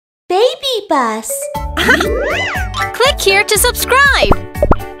BabyBus. Click here to subscribe.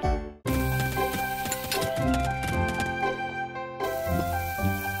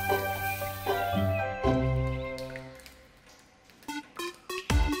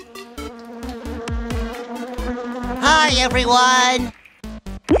 Hi, everyone!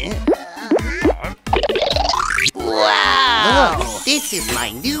 Wow! Look, this is my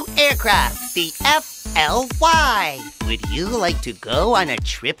new aircraft, the FLY. Would you like to go on a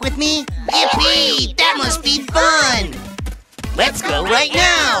trip with me? Yippee! That must be fun! Let's go right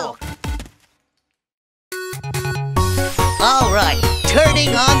now! All right, turning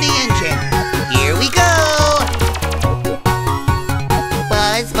on the engine. Here we go!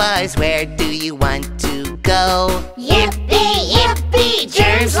 Buzz, Buzz, where do you want to go? Yippee, yippee,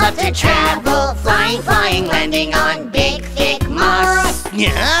 germs love to travel, flying, flying, landing on big, thick moss.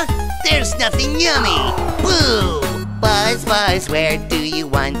 Yeah? There's nothing yummy! Boo! Buzz, Buzz, where do you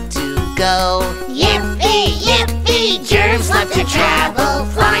want to go? Yippee, yippee, germs love to travel,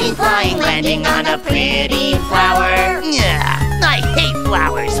 flying, flying, landing on a pretty flower. Yeah, I hate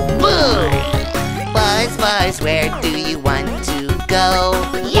flowers! Boo! Buzz, Buzz, where do you want to go?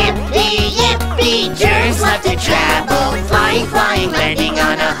 Yippee, yippee, germs love to travel, flying, flying, landing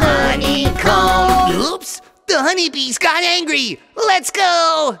on a honeycomb. Oops! The honeybees got angry! Let's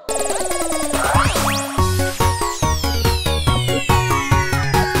go!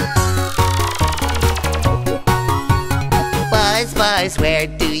 Buzz, Buzz, where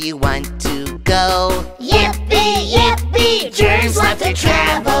do you want to go? Yippee, yippee, germs love to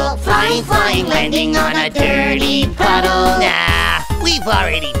travel, flying, flying, landing on a dirty puddle. Nah, we've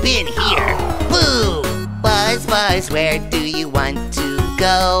already been here. Boo! Buzz, Buzz, where do you want to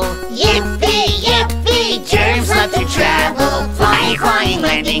go? Yippee, yippee, germs love to travel, flying, flying,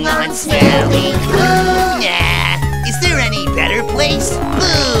 landing on smelly food. Nah, is there any better place?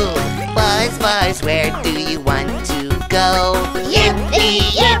 Boo! Buzz, Buzz, where do you want to go? Yippee,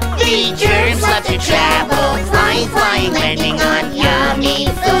 yippee, germs love to travel, flying, flying, landing on yummy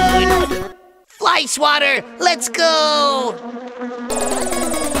food. Fly swatter, let's go!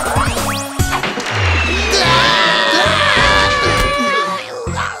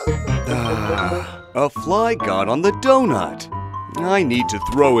 A fly got on the donut. I need to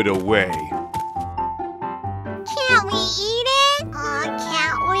throw it away. Can't we eat it?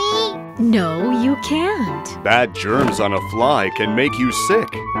 Can't we? No, you can't. Bad germs on a fly can make you sick.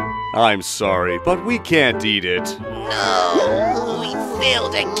 I'm sorry, but we can't eat it. No, we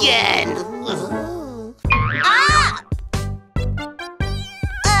failed again.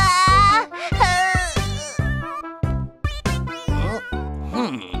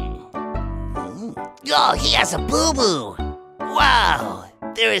 Oh, he has a boo-boo. Wow,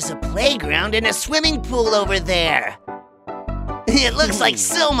 there is a playground and a swimming pool over there. It looks like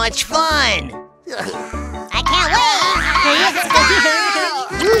so much fun. I can't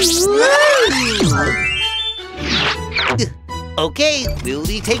wait. Okay, we'll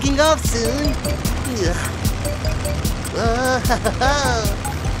be taking off soon.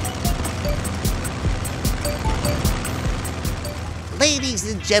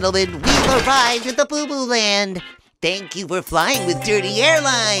 Ladies and gentlemen, we've arrived at the Boo Boo Land. Thank you for flying with Dirty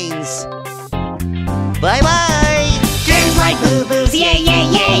Airlines. Bye-bye. Germs like boo-boos, yay, yay,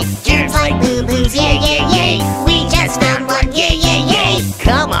 yay. Germs like boo-boos, yay, yay, yay. We just found one, yay, yay, yay.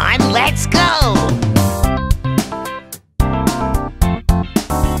 Come on, let's go.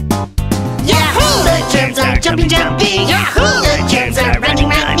 Yahoo! The germs are jumping, jumping. Yahoo! The germs are running,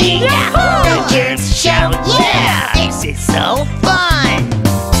 running. Yahoo! The germs shout, yeah! This is so fun.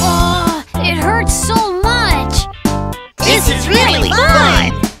 Oh, it hurts so much. This is really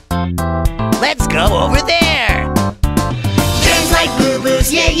fun. Let's go over there. Germs like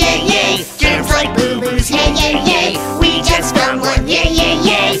boo-boos, yay, yay, yay. Germs like boo-boos, yay, yay, yay. We just found one, yay, yay,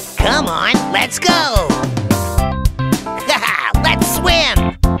 yay. Come on, let's go. Let's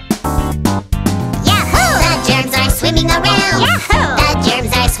swim. Yahoo! The germs are swimming around. Yahoo! The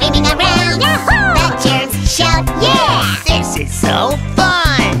germs are swimming around. Yahoo! The germs shout, yeah! This is so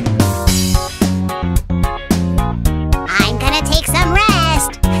fun. I'm gonna take some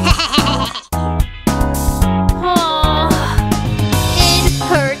rest. Oh, it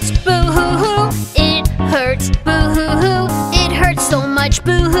hurts, boo-hoo-hoo. It hurts, boo-hoo-hoo. It hurts so much,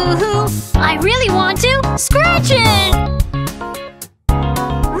 boo-hoo-hoo. I really want to scratch it.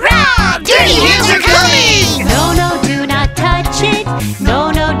 Rah! Dirty hands are coming! No, no, do not touch it.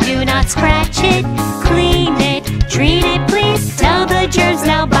 No, no, do not scratch it. Clean it, treat it, please. Tell the germs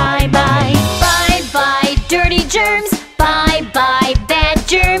now bye-bye. Bye-bye, dirty germs. Bye-bye, bad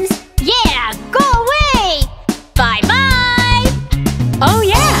germs. Yeah, go away. Bye-bye. Oh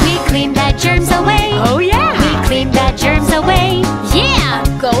yeah, we cleaned that bad germs away. Oh yeah! We clean bad germs away. Yeah!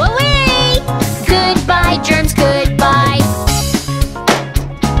 Go away! Goodbye, germs, goodbye.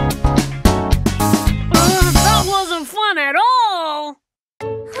 That wasn't fun at all!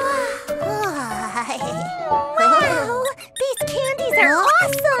 Wow! These candies are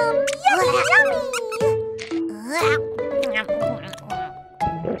awesome! Yummy, yummy!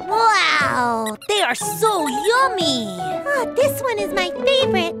 Wow! They are so yummy! This one is my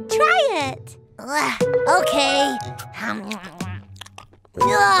favorite. Try it! Okay.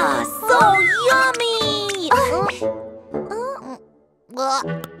 So yummy!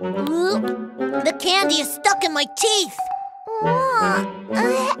 The candy is stuck in my teeth.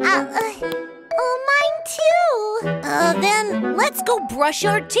 Mine too. Then let's go brush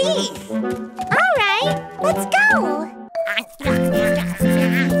our teeth. All right, let's go.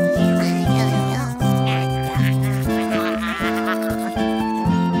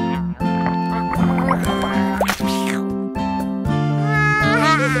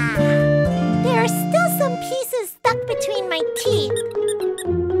 There are still some pieces stuck between my teeth.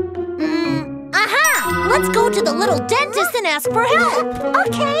 Aha! Let's go to the little dentist and ask for help.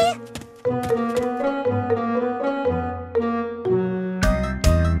 Okay.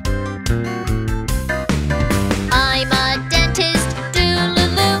 I'm a dentist,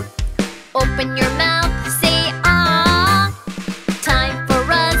 doo-loo-loo. Open your mouth, say ah. Time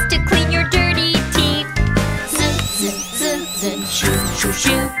for us to clean your dirty teeth. Z-z-z-z,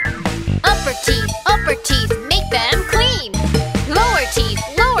 shoo-shoo-shoo. Upper teeth, make them clean. Lower teeth,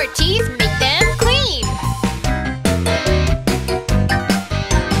 make them clean.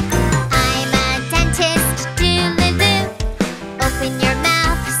 I'm a dentist, doo-loo-loo. Open your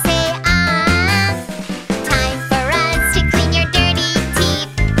mouth, say ah. Time for us to clean your dirty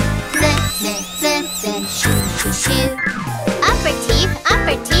teeth. Z-z-z-z, shoo-shoo-shoo. Upper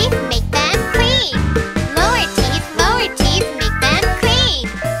teeth, make them clean. Lower teeth, make them clean.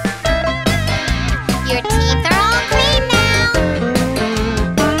 Your teeth are all clean now.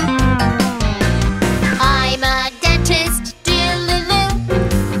 I'm a dentist, doo-loo-loo.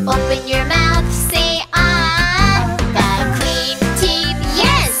 Open your mouth, say ah. The clean teeth,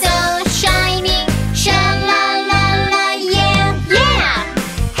 yes, so shiny. Sha-la-la-la, yeah, yeah.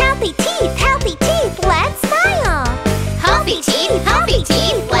 Healthy teeth, let's smile. Healthy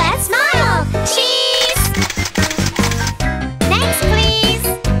teeth, let's smile. Cheese! Next, please.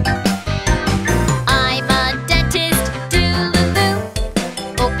 I'm a dentist, doo-loo-loo.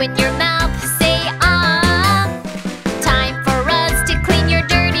 Open your mouth, say ah. Time for us to clean your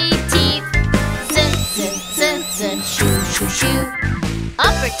dirty teeth. Z-z-z-z, shoo-shoo-shoo.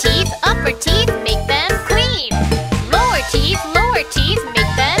 Upper teeth, make them clean. Lower teeth,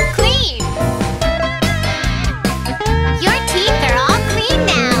 make them clean. Your teeth are all clean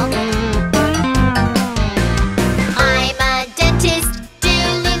now. I'm a dentist,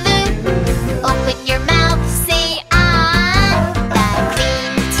 doo-loo-loo. Open your mouth, say ah. The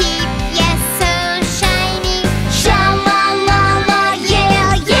clean teeth, yes, so shiny. Sha-la-la-la, yeah,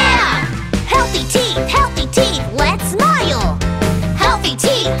 yeah. Healthy teeth, let's smile. Healthy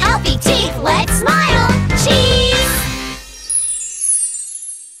teeth, let's smile. Cheese!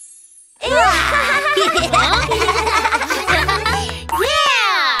 Yeah!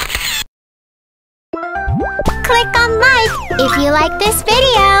 Click on like if you like this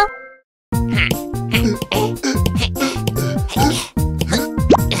video.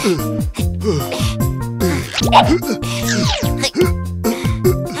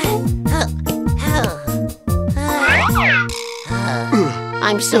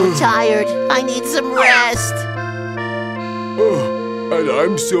 I'm so tired. I need some rest. And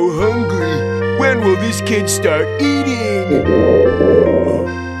I'm so hungry. When will these kids start eating?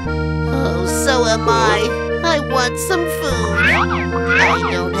 Oh, so am I. I want some food. I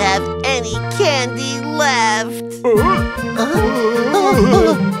don't have any candy left.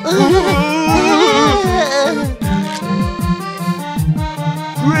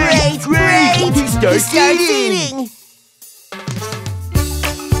 Great! He starts eating.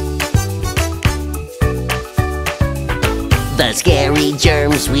 The scary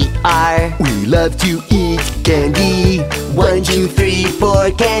germs we are. We love to eat candy. 1, 2, 3,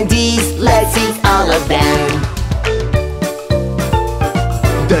 4 candies. Let's eat all of them.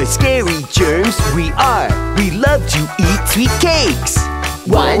 The scary germs we are. We love to eat sweet cakes.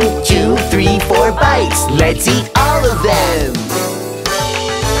 1, 2, 3, 4 bites. Let's eat all of them.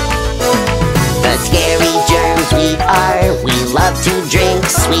 The scary germs we are. We love to drink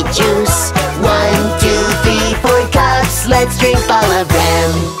sweet juice. 1, 2, 3, 4 cups. Let's drink all of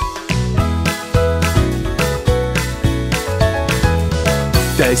them.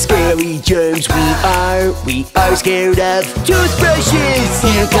 The The scary germs we are scared of toothbrushes.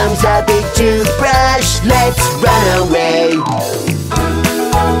 Here comes a big toothbrush, let's run away.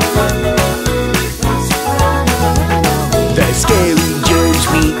 The scary germs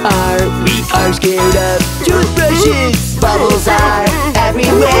we are scared of toothbrushes. Bubbles are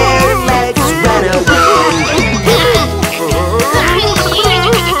everywhere, let's run away.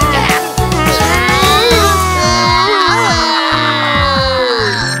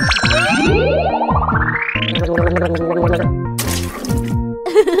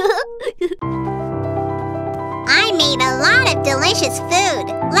 I made a lot of delicious food.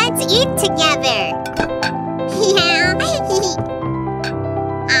 Let's eat together. Yeah.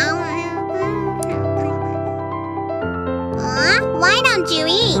 Why don't you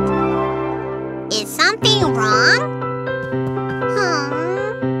eat? Is something wrong?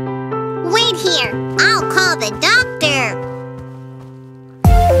 Wait here. I'll call the doctor.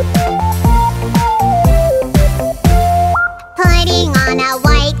 Putting on a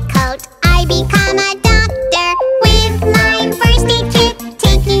white coat, I become a doctor. With my first aid kit,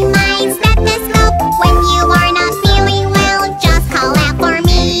 taking my stethoscope. When you are not feeling well, just call out for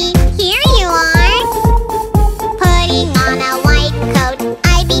me. Here you are. Putting on a white coat,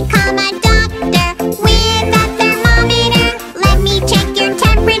 I become a doctor. With a thermometer, let me check your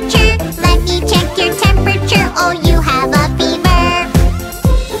temperature. Let me check your temperature. Oh, you have a fever.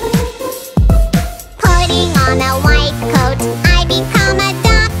 Putting on a white coat, I become a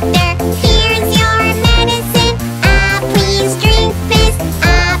doctor. Here's your medicine. Please drink this.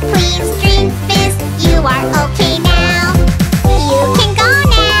 Please drink this. You are okay now. You can go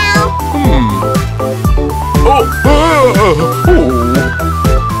now.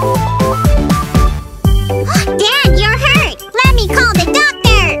 Dad, you're hurt. Let me call the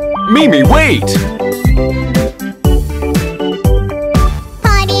doctor. Mimi, wait!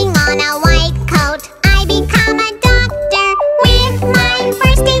 Putting on a white coat, I become a doctor. With my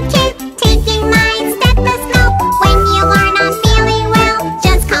first aid kit, taking my stethoscope. When you are not feeling well,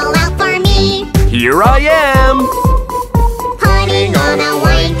 just call out for me. Here I am! Putting on a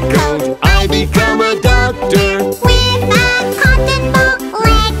white coat, I become a doctor. With a cotton ball,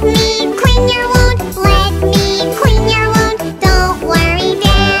 let me clean your wound. Let me clean your wound. Don't worry,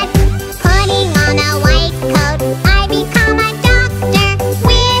 Dad. Putting on a white coat, I become a doctor.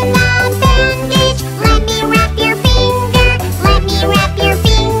 With a bandage, let me wrap your finger. Let me wrap your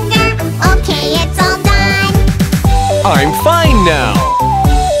finger. Okay, it's all done. I'm fine now!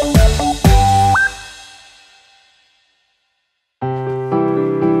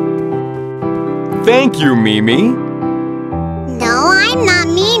 Thank you, Mimi. No, I'm not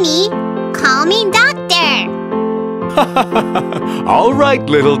Mimi. Call me Doctor. All right,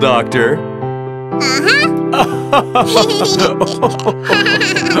 little doctor.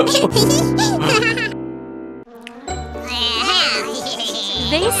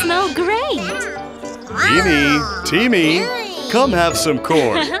 They smell great. Mimi, Timmy, come have some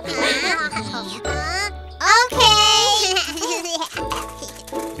corn. Okay.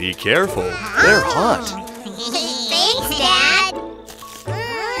 Be careful, they're hot. Thanks, Dad.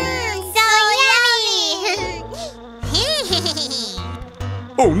 So yummy.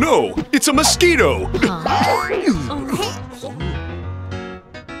 Oh no, it's a mosquito!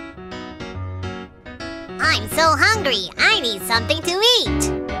 I'm so hungry, I need something to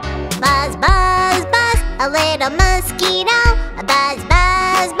eat. Buzz, buzz, buzz, a little mosquito. Buzz,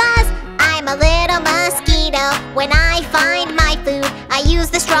 buzz, buzz, I'm a little mosquito. When I find my food, I use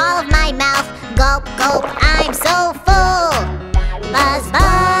the straw of my mouth. Gulp, gulp, I'm so full. Buzz,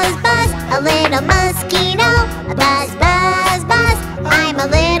 buzz, buzz, a little mosquito. Buzz, buzz, buzz, I'm a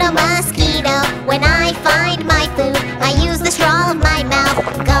little mosquito. When I find my food, I use the straw of my mouth.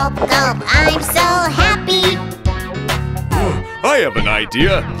 Gulp, gulp, I'm so happy. I have an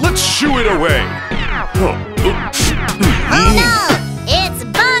idea. Let's shoo it away. Oh no! It's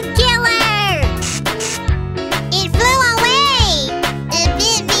Bug Killer! It flew away! It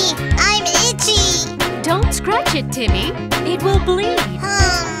bit me! I'm itchy! Don't scratch it, Timmy. It will bleed.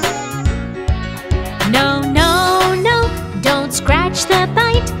 No, no, no. Don't scratch the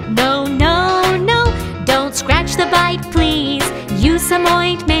bite. No, no, no. Don't scratch the bite, please. Use some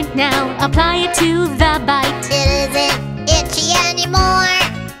ointment now. Apply it to the bite. It isn't itchy anymore.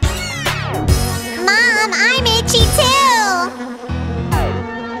 Mom, I'm itchy too!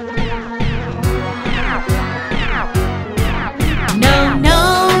 No,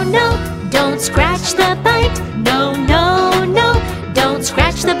 no, no. Don't scratch the bite. No, no, no. Don't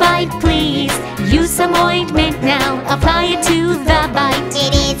scratch the bite, please. Use some ointment now. Apply it to the bite.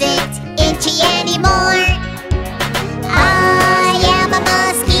 It isn't itchy anymore. I am a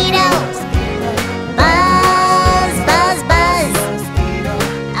mosquito.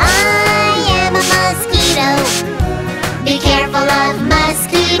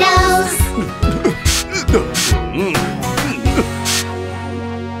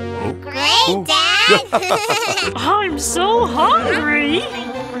 Hey, Dad! I'm so hungry.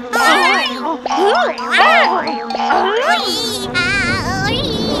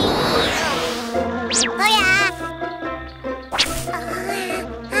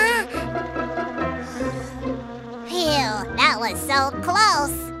 Phew, that was so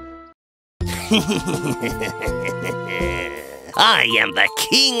close. I am the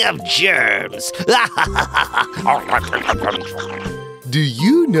king of germs. Do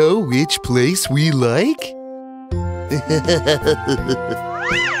you know which place we like?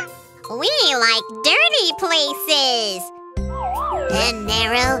 We like dirty places. And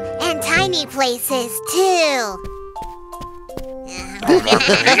narrow and tiny places, too.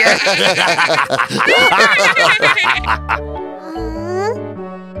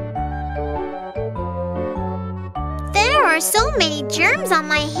 There are so many germs on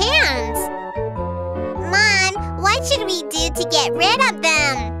my hands. Mom, what should we do to get rid of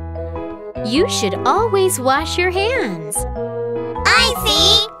them? You should always wash your hands. I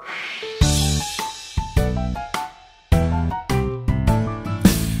see.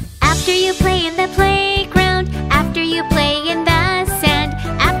 After you play in the playground, after you play in the sand,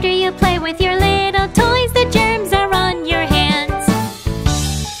 after you play with your little toys, the germs are on your hands.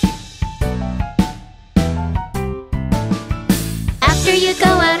 After you go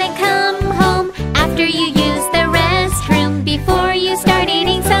out and come home, after you use the restroom, before you start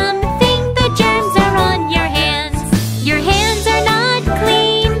eating something, the germs are on your hands. Your hands are not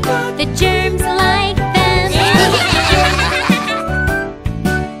clean, the germs like them.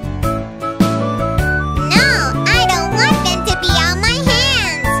 No, I don't want them to be on my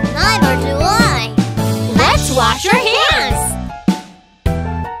hands. Neither do I. Let's wash our hands.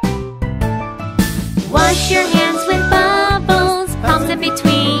 Wash your hands with bubbles, palms in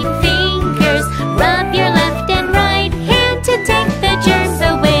between fingers. Rub your left and right hand to take the germs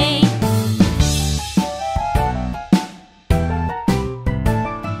away.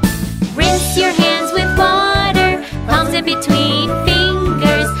 Rinse your hands with water, palms in between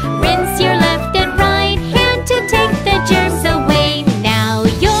fingers. Rinse your left and right hand to take the germs away. Now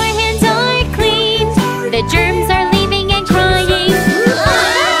your hands are clean, the germs are leaving and crying.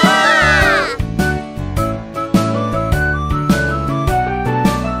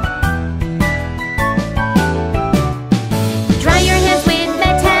 Dry your hands with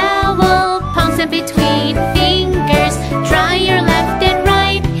a towel, palms in between fingers. Dry your left and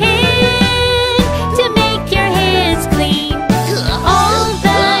right hand to make your hands clean. All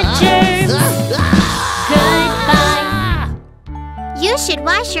the germs, goodbye. You should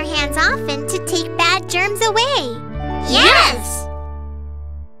wash your hands often to take bad germs away. Yes!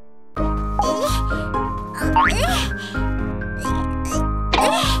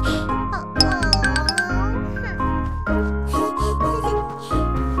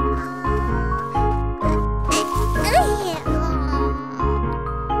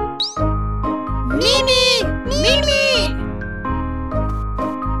 Mimi! Mimi!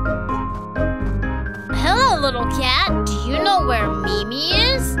 Hello, little cat. Do you know where Mimi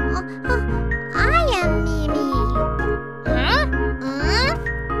is? I am Mimi. Huh?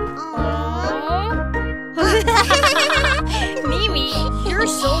 Mimi, you're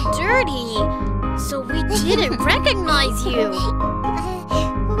so dirty. So we didn't recognize you.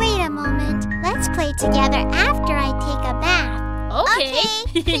 Wait a moment. Let's play together after I take a bath. Okay.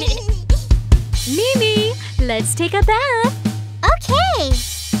 Mimi, let's take a bath. Okay.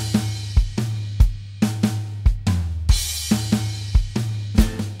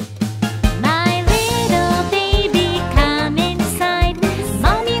 My little baby, come inside.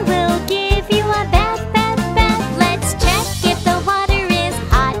 Mommy will give you a bath, bath, bath. Let's check if the water is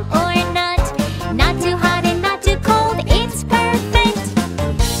hot or not. Not too hot and not too cold, it's perfect.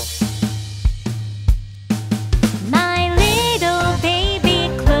 My little baby,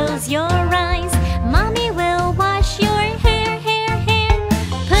 close your eyes. Mommy will wash your hair, hair, hair.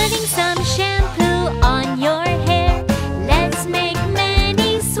 Putting some shampoo on your hair. Let's make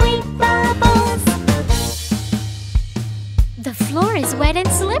many sweet bubbles. The floor is wet and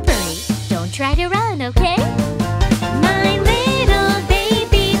slippery. Don't try to run, okay? My little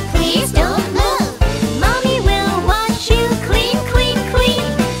baby, please don't move. Mommy will wash you clean, clean, clean.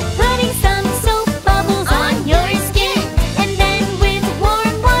 Putting some soap bubbles on your skin. And then with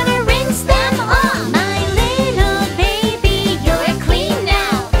warm water rinse them off. My little baby, you're clean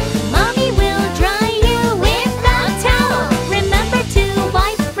now. Mommy will dry you with a towel. Remember to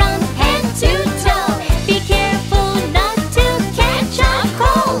wipe from head to toe. Be careful not to catch a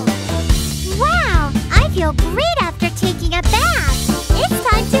cold. Wow, I feel great after taking a bath. It's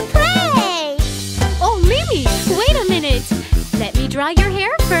time to play. Oh, Mimi, wait a minute. Let me dry your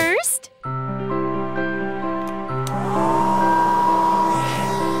hair first.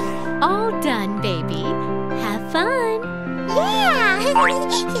 Mimi,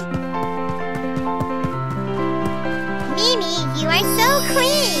 you are so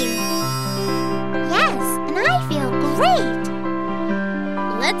clean. Yes, and I feel great.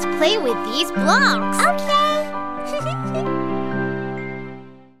 Let's play with these blocks. Okay.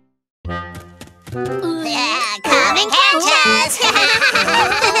 Come and catch us!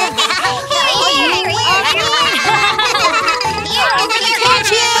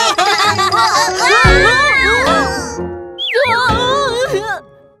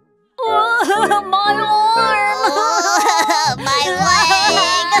 My arm! My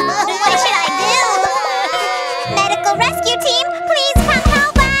leg! What should I do? Medical rescue team, please come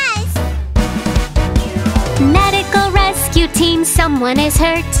help us! Medical rescue team, someone is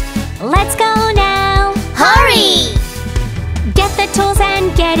hurt. Let's go now. Hurry! Get the tools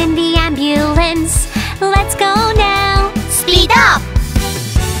and get in the ambulance. Let's go now. Speed up!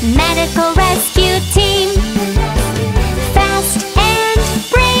 Medical rescue team, fast and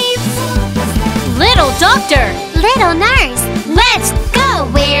brave. Little doctor, little nurse, let's go.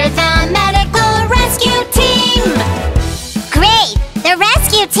 We're the medical rescue team! Great! The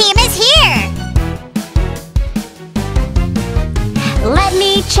rescue team is here! Let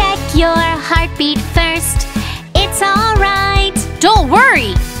me check your heartbeat first. It's alright. Don't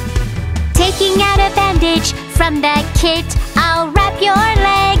worry. Taking out a bandage from the kit, I'll wrap your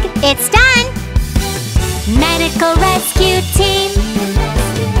leg. It's done! Medical rescue team,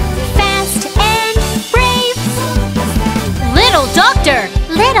 fast and brave. Little doctor,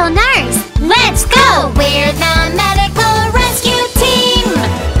 little nurse, let's go. We're the medical rescue team!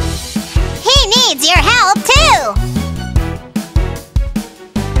 He needs your help too!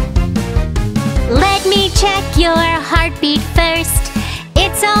 Let me check your heartbeat first.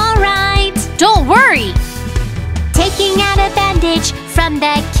 It's alright. Don't worry. Taking out a bandage from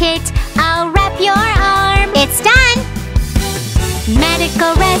the kit, I'll wrap your arm. It's done!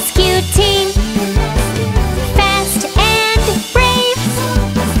 Medical rescue team, fast and brave.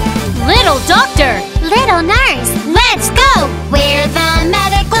 Little doctor, little nurse, let's go. We're the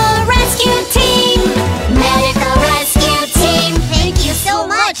medical rescue team! Medical rescue team! Thank you so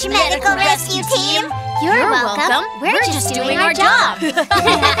much, medical rescue team! You're welcome. We're just doing our job.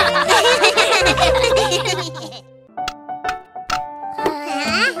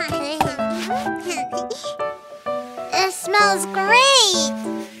 It smells great!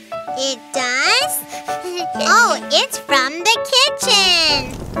 It does? Oh, it's from the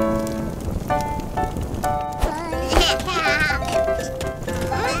kitchen!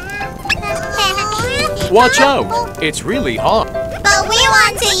 Watch out! It's really hot. But we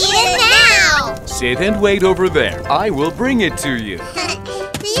want to eat it now! Sit and wait over there. I will bring it to you.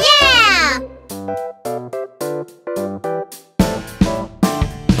 Yeah!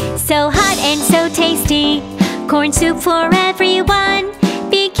 So hot and so tasty. Corn soup for everyone.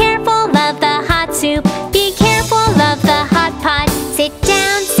 Be careful of the hot soup. Be careful of the hot pot. Sit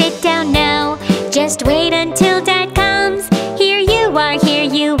down now. Just wait until Dad comes. Here you are, here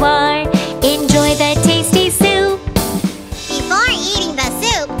you are. Enjoy the tasty soup. Before eating the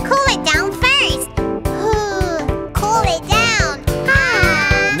soup, cool it down first. Cool it down.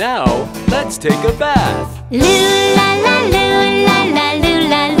 Ah. Now, let's take a bath. Loo la la loo la la loo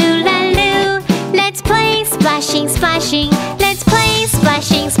la loo la loo. Let's play splashing, splashing. Let's play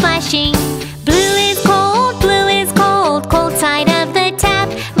splashing, splashing. Blue is cold, cold side of the tap.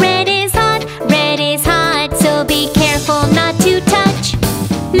 Red is hot, so be careful not to touch.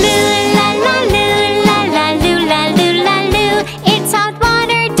 Loo la la loo la la loo la loo la loo. It's hot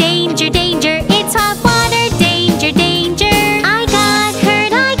water, danger, danger. It's hot water, danger, danger. I got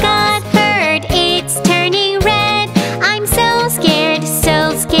hurt, it's turning red. I'm so scared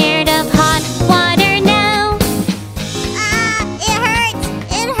of hot water now.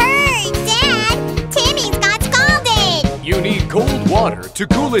 It hurts, Dad. Timmy's got scalded. You need cold water to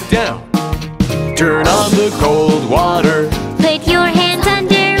cool it down. Turn on the cold water. Put your hands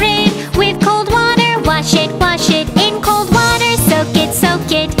under it with cold water. Wash it in cold water.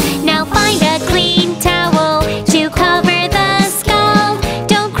 Soak it. Now find a clean towel to cover the scald.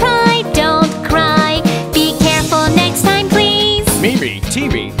 Don't cry. Be careful next time, please. Mimi,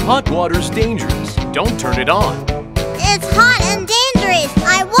 Timmy, hot water's dangerous. Don't turn it on. It's hot and dangerous.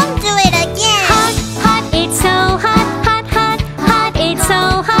 I won't do it again. Hot, it's so hot, it's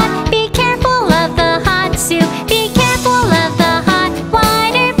so hot. Be careful of the hot soup. Be careful of the hot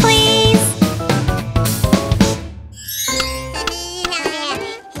water, please.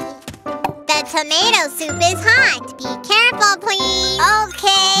 The tomato soup is hot. Be careful, please.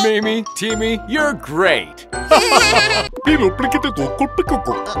 Okay. Mimi, Timmy, you're great.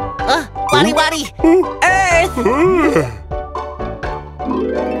 Waddy Waddy! Earth!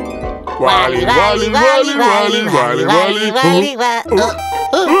 Wally, Wally, Wally, Wally, Wally, Wally, Wally, Wally, Wally.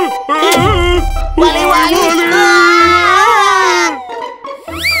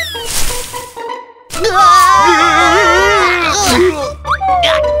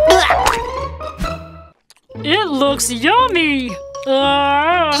 It looks yummy. Wally,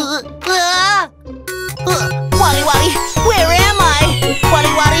 Wally, where am I?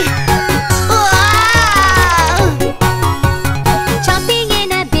 Wally, Wally. Chomping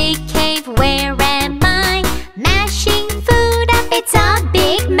in a big cave, where am I? Mashing food up, it's a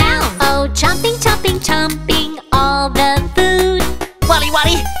big mouth. Oh, chomping, chomping, chomping all the food. Wally,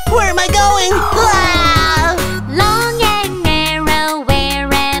 Wally, where am I going? Long and narrow, where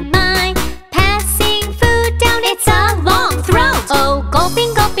am I? Passing food down, it's a long throat. Oh,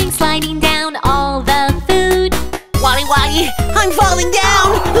 gulping, gulping, sliding down all the food. Wally, Wally, I'm falling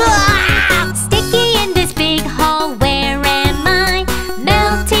down. Sticky in this big hall, where am I?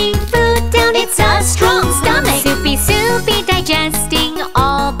 Melting food down, it's a strong stomach. Soupy, soupy, digesting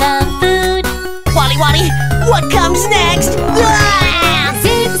all the food. Wally, Wally, what comes next?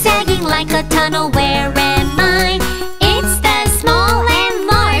 Zigzagging like a tunnel, where am I? It's the small and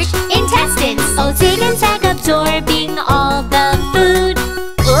large intestines. Oh, zig and zag, absorbing all the food.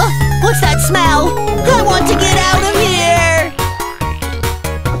 What's that smell? I want to get out of here.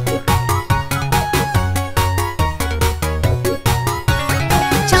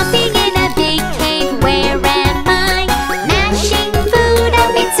 Chomping in a big cave, where am I? Mashing food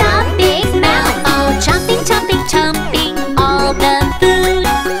up, it's a big mouth. Oh, chomping, chomping, chomping all the food.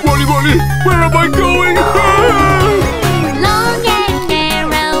 Wally, Wally, where am I going? Long and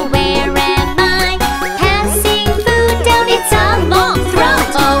narrow, where am I? Passing food down, it's a long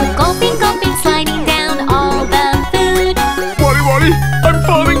throat. Oh, gulping, gulping, sliding down all the food. Wally, Wally, I'm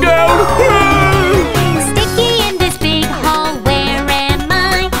falling down. Sticky in this big hall, where am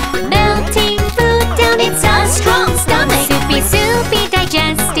I? Melting food down, it's a strong stomach. Soupy, soupy,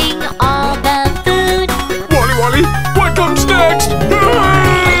 digesting all the food. Wally, Wally, what comes next?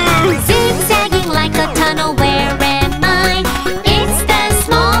 Zigzagging like a tunnel, where am I? It's the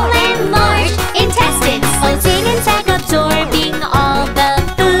small and large intestines. Oh, zig and zag, absorbing all the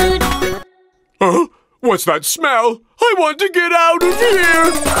food. Huh? What's that smell? I want to get out of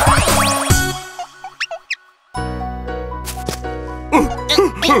here.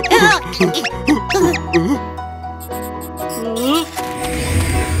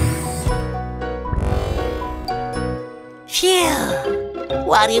 Phew.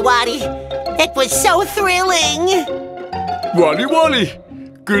 Wally, Wally, it was so thrilling. Wally, Wally,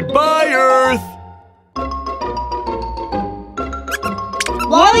 goodbye, Earth.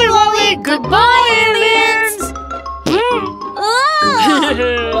 Wally, Wally, goodbye, aliens.